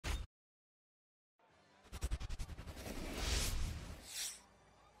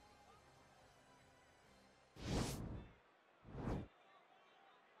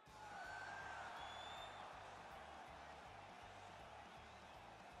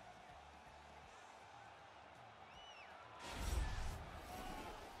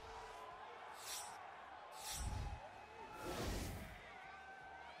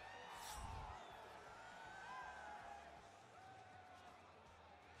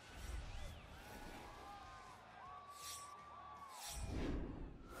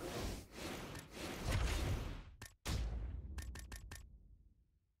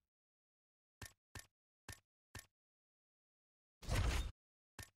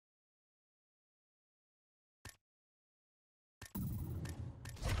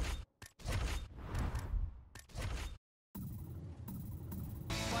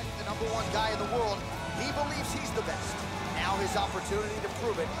guy in the world. He believes he's the best. Now his opportunity to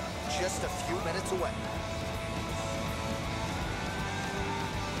prove it, just a few minutes away.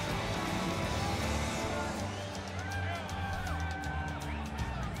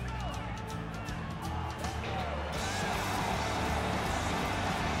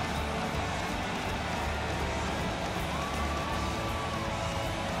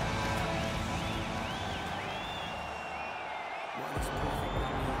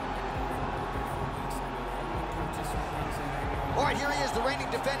 All right, here he is, the reigning,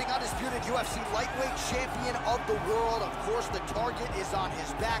 defending, undisputed UFC lightweight champion of the world. Of course, the target is on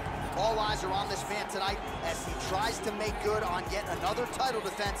his back. All eyes are on this man tonight as he tries to make good on yet another title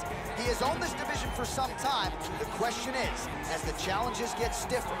defense. He has owned this division for some time. The question is, as the challenges get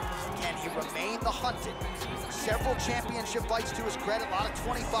stiffer, can he remain the hunted? Several championship fights to his credit, a lot of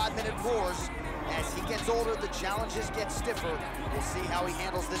 25-minute wars. As he gets older, the challenges get stiffer. We'll see how he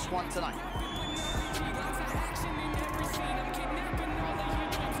handles this one tonight.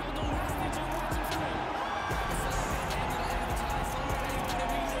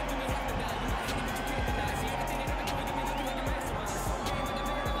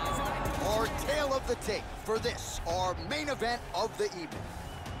 Tale of the tape for this, our main event of the evening.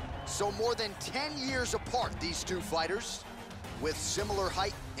 So more than 10 years apart, these two fighters, with similar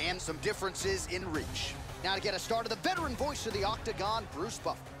height and some differences in reach. Now to get us started, the veteran voice of the Octagon, Bruce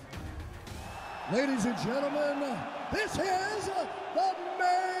Buffer. Ladies and gentlemen, this is the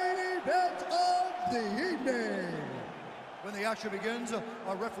main event of the evening. When the action begins,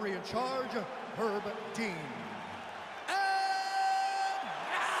 our referee in charge, Herb Dean.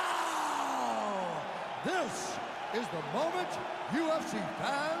 This is the moment UFC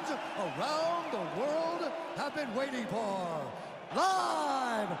fans around the world have been waiting for.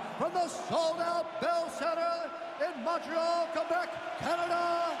 Live from the sold-out Bell Center in Montreal, Quebec,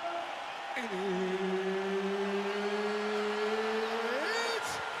 Canada,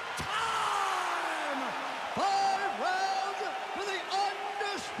 it's time! 5 rounds for the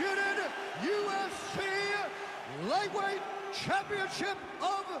undisputed UFC Lightweight Championship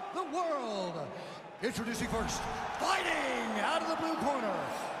of the World. Introducing first, fighting out of the blue corner.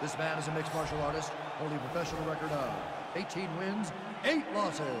 This man is a mixed martial artist, holding a professional record of 18 wins, 8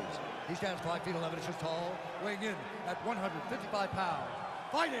 losses. He stands 5 feet 11 inches tall, weighing in at 155 pounds.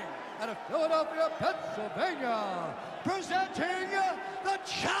 Fighting out of Philadelphia, Pennsylvania, presenting the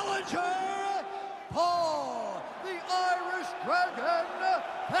challenger, Paul, the Irish Dragon,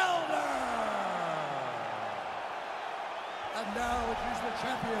 Felder. And now introducing the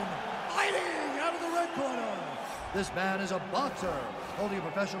champion, fighting out of the red corner. This man is a boxer, holding a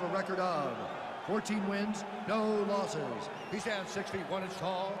professional record of 14 wins, no losses. He stands 6 feet 1 inch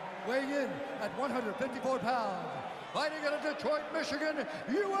tall, weighing in at 154 pounds. Fighting out of Detroit, Michigan,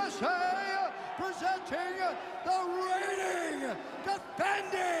 USA, presenting the reigning,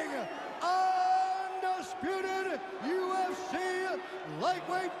 defending, undisputed UFC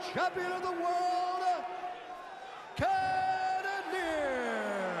lightweight champion of the world, Cannonier.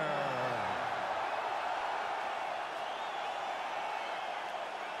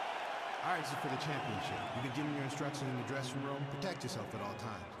 All right, this is for the championship. You've been given your instructions in the dressing room. Protect yourself at all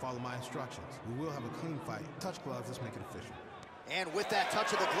times. Follow my instructions. We will have a clean fight. Touch gloves, let's make it official. And with that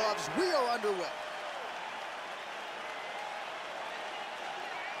touch of the gloves, we are underway.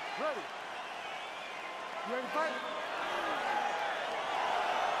 Ready. You ready to fight?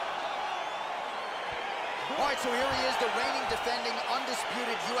 All right, so here he is, the reigning, defending,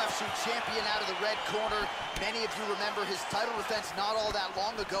 undisputed UFC champion out of the red corner. Many of you remember his title defense not all that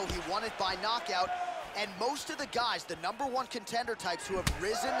long ago. He won it by knockout. And most of the guys, the #1 contender types who have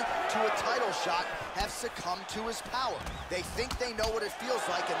risen to a title shot, have succumbed to his power. They think they know what it feels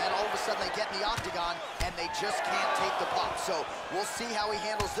like, and then all of a sudden they get in the octagon, and they just can't take the pop. So we'll see how he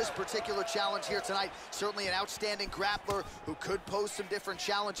handles this particular challenge here tonight. Certainly an outstanding grappler who could pose some different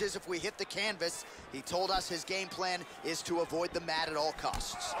challenges if we hit the canvas. He told us his game plan is to avoid the mat at all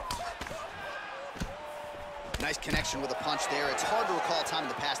costs. Nice connection with a punch there. It's hard to recall a time in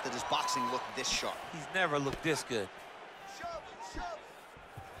the past that his boxing looked this sharp. He's never looked this good.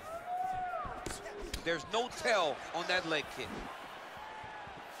 There's no tell on that leg kick.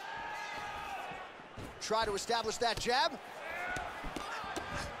 Try to establish that jab.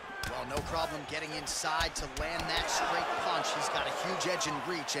 Well, no problem getting inside to land that straight punch. He's got a huge edge in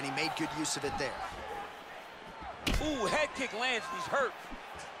reach, and he made good use of it there. Ooh, head kick lands, and he's hurt.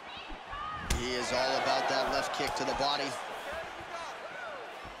 He is all about that left kick to the body.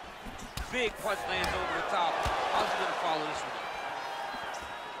 Big punch lands over the top. How's he gonna follow this one?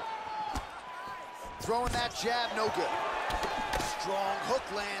 Throwing that jab, no good. Strong hook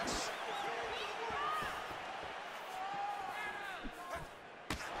lands.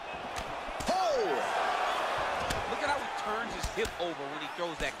 hip over when he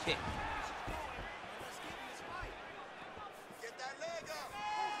throws that kick.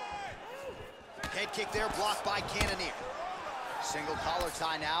 Head kick there, blocked by Cannonier. Single collar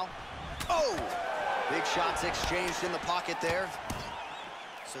tie now. Oh! Big shots exchanged in the pocket there.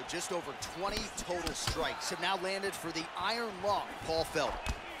 So just over 20 total strikes have now landed for the iron lung, Paul Felder.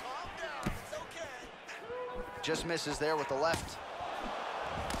 Just misses there with the left.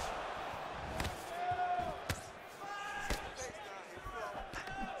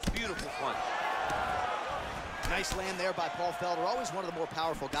 Beautiful punch. Nice land there by Paul Felder. Always one of the more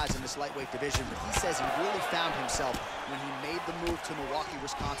powerful guys in this lightweight division, but he says he really found himself when he made the move to Milwaukee,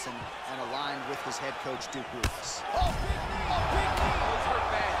 Wisconsin, and aligned with his head coach, Duke Lewis. Oh, he's hurt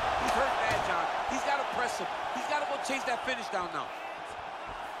bad. He's hurt bad, John. He's got to press him. He's got to go chase that finish down now.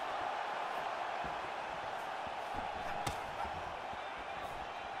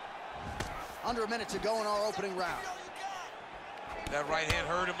 Under a minute to go in our opening round. That right hand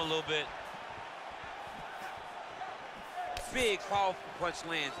hurt him a little bit. Big, powerful punch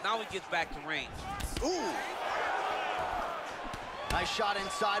lands. Now he gets back to range. Ooh! Nice shot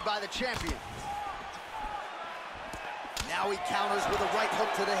inside by the champion. Now he counters with a right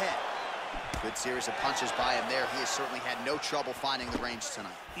hook to the head. Good series of punches by him there. He has certainly had no trouble finding the range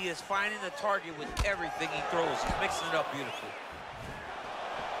tonight. He is finding the target with everything he throws. He's mixing it up beautifully.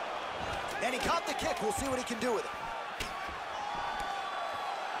 And he caught the kick. We'll see what he can do with it.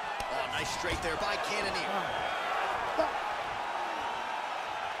 Oh, nice straight there by Cannonier.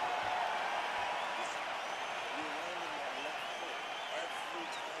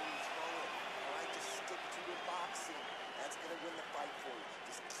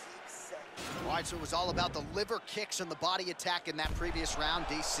 All right, so it was all about the liver kicks and the body attack in that previous round.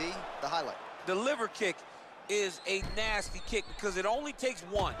 DC, the highlight. The liver kick is a nasty kick because it only takes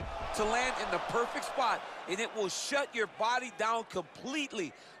one to land in the perfect spot, and it will shut your body down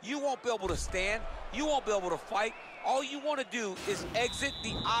completely. You won't be able to stand. You won't be able to fight. All you want to do is exit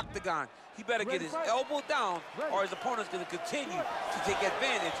the octagon. He better get his elbow down, or his opponent's going to continue to take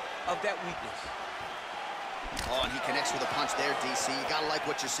advantage of that weakness. Oh, and he connects with a punch there, DC. You gotta like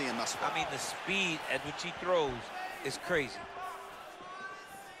what you're seeing thus far. I mean, the speed at which he throws is crazy.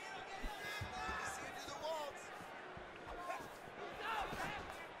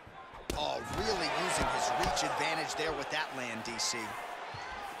 Oh, really using his reach advantage there with that land, DC.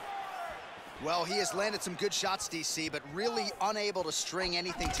 Well, he has landed some good shots, DC, but really unable to string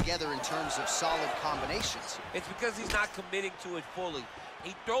anything together in terms of solid combinations. It's because he's not committing to it fully.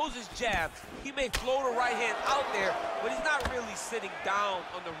 He throws his jab. He may float a right hand out there, but he's not really sitting down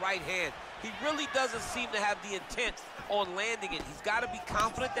on the right hand. He really doesn't seem to have the intent on landing it. He's got to be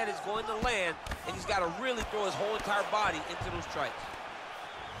confident that it's going to land, and he's got to really throw his whole entire body into those strikes.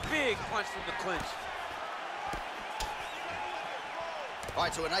 Big punch from the clinch. All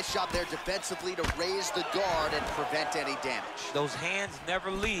right, so a nice job there defensively to raise the guard and prevent any damage. Those hands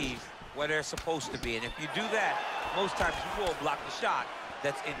never leave where they're supposed to be, and if you do that, most times you will block the shot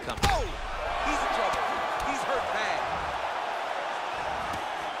that's incoming. Oh! He's in trouble. He's hurt bad.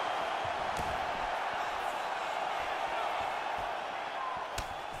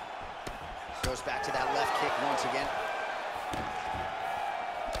 Goes back to that left kick once again.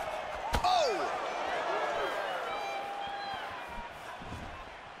 Oh!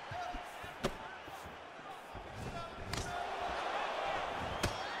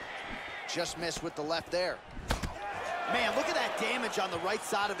 Just missed with the left there. Man, look at that damage on the right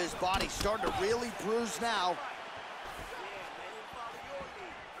side of his body. Starting to really bruise now.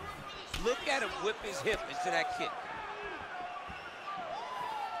 Look at him whip his hip into that kick.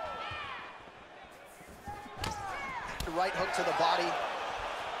 The right hook to the body.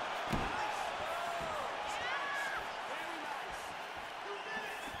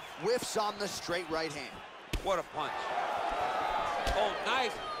 Whiffs on the straight right hand. What a punch. Oh,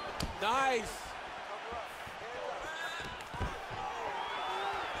 nice. Nice.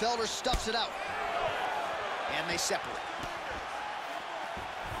 Felder stuffs it out. And they separate.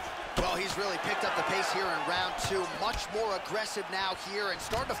 Well, he's really picked up the pace here in round two. Much more aggressive now here and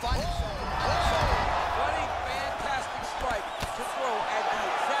starting to find himself. What a fantastic strike to throw at the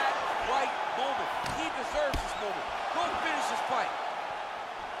exact right moment. He deserves this moment. Go finish this fight.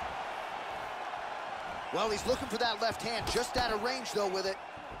 Well, he's looking for that left hand, just out of range, though, with it.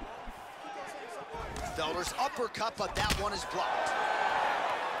 Felder's uppercut, but that one is blocked.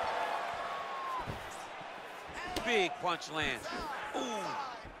 Big punch lands. Ooh.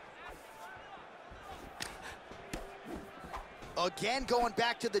 Again, going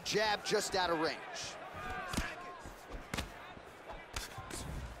back to the jab, just out of range.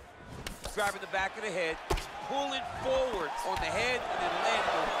 Grabbing the back of the head. pulling forward on the head and then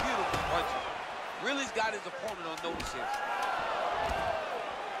landing those beautiful punches. Really's got his opponent on notice here.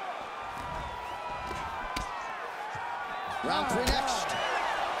 Round 3 next.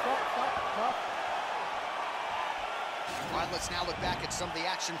 All right, let's now look back at some of the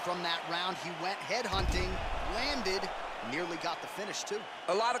action from that round. He went headhunting, landed, nearly got the finish, too.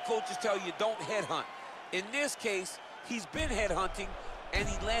 A lot of coaches tell you don't headhunt. In this case, he's been headhunting, and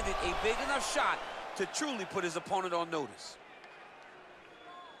he landed a big enough shot to truly put his opponent on notice.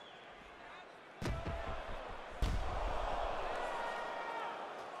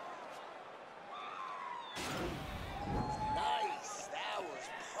 Nice. That was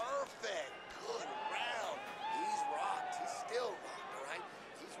perfect. Good round. He's rocked. He's still rocked, all right?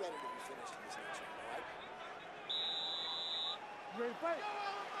 He's ready to be finished in this next round, all right? You ready to fight?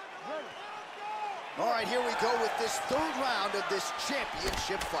 Ready. All right, here we go with this 3rd round of this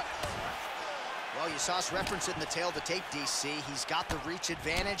championship fight. Well, you saw us reference it in the tail of the tape, DC. He's got the reach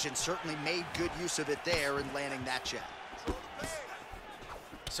advantage and certainly made good use of it there in landing that jab.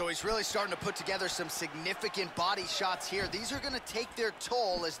 So he's really starting to put together some significant body shots here. These are going to take their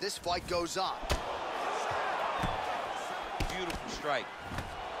toll as this fight goes on. Beautiful strike.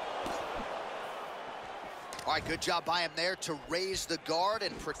 All right, good job by him there to raise the guard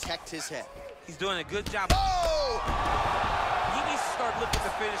and protect his head. He's doing a good job. Oh! He needs to start looking to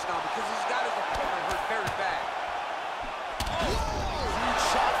finish now because he's got his opponent hurt very bad. Oh! Huge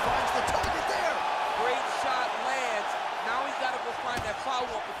shot finds the target there. Great shot lands. Now he's got to go find that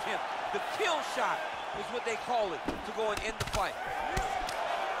follow-up attempt. The kill shot is what they call it, to go and end the fight.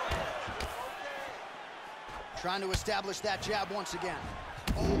 Trying to establish that jab once again.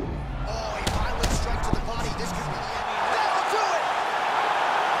 Oh, a violent strike to the body. This could be the end. That'll do it!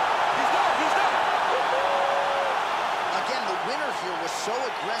 He's done, he's done! Again, the winner here was so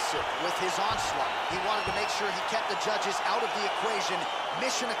aggressive with his onslaught. He wanted to make sure he kept the judges out of the equation.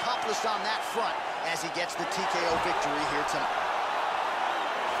 Mission accomplished on that front as he gets the TKO victory here tonight.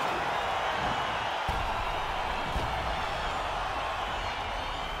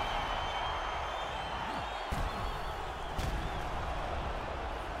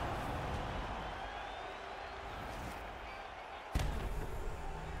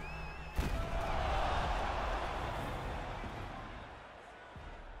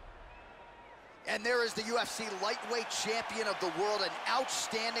 And there is the UFC lightweight champion of the world. An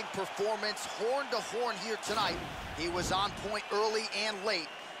outstanding performance, horn to horn here tonight. He was on point early and late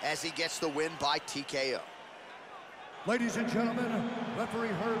as he gets the win by TKO. Ladies and gentlemen, referee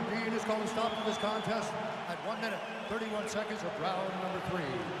Herb Dean is calling a stop to this contest at 1 minute, 31 seconds of round number 3.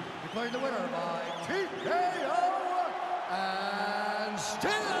 Declaring the winner by TKO and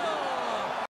still